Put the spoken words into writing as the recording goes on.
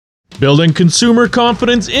Building consumer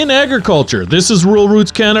confidence in agriculture. This is Rural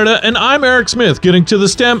Roots Canada, and I'm Eric Smith, getting to the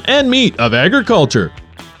stem and meat of agriculture.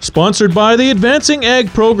 Sponsored by the Advancing Ag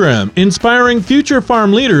program, inspiring future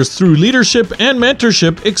farm leaders through leadership and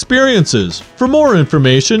mentorship experiences. For more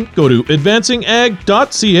information, go to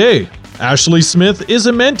advancingag.ca. Ashley Smith is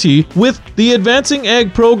a mentee with the Advancing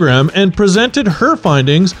Ag program and presented her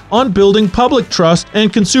findings on building public trust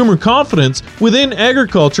and consumer confidence within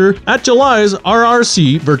agriculture at July's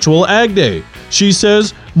RRC Virtual Ag Day. She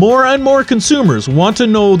says more and more consumers want to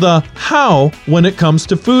know the how when it comes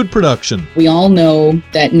to food production. We all know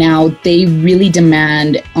that now they really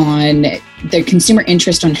demand on the consumer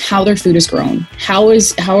interest on how their food is grown. How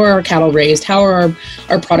are our cattle raised? How are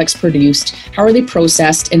our products produced? How are they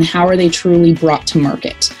processed? And how are they truly brought to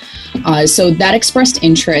market? So that expressed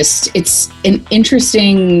interest, it's an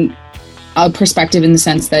interesting perspective in the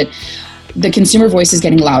sense that the consumer voice is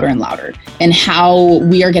getting louder and louder, and how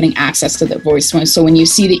we are getting access to that voice. So when you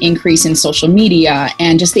see the increase in social media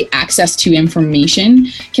and just the access to information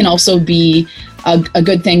can also be a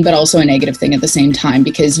good thing, but also a negative thing at the same time,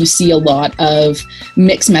 because you see a lot of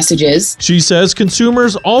mixed messages. She says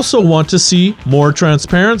consumers also want to see more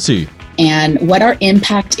transparency and what our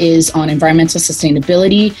impact is on environmental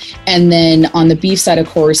sustainability. And then on the beef side, of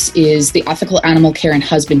course, is the ethical animal care and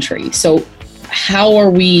husbandry. So how are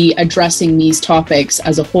we addressing these topics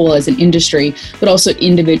as a whole, as an industry, but also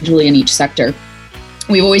individually in each sector?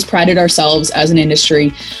 We've always prided ourselves as an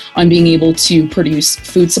industry on being able to produce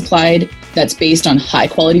food supplied that's based on high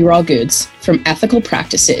quality raw goods from ethical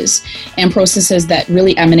practices and processes that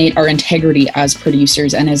really emanate our integrity as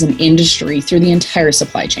producers and as an industry through the entire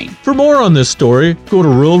supply chain. For more on this story, go to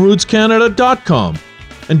ruralrootscanada.com.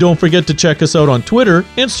 And don't forget to check us out on Twitter,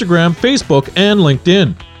 Instagram, Facebook, and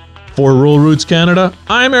LinkedIn. For Rural Roots Canada,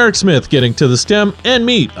 I'm Eric Smith, getting to the stem and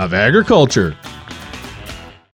meat of agriculture.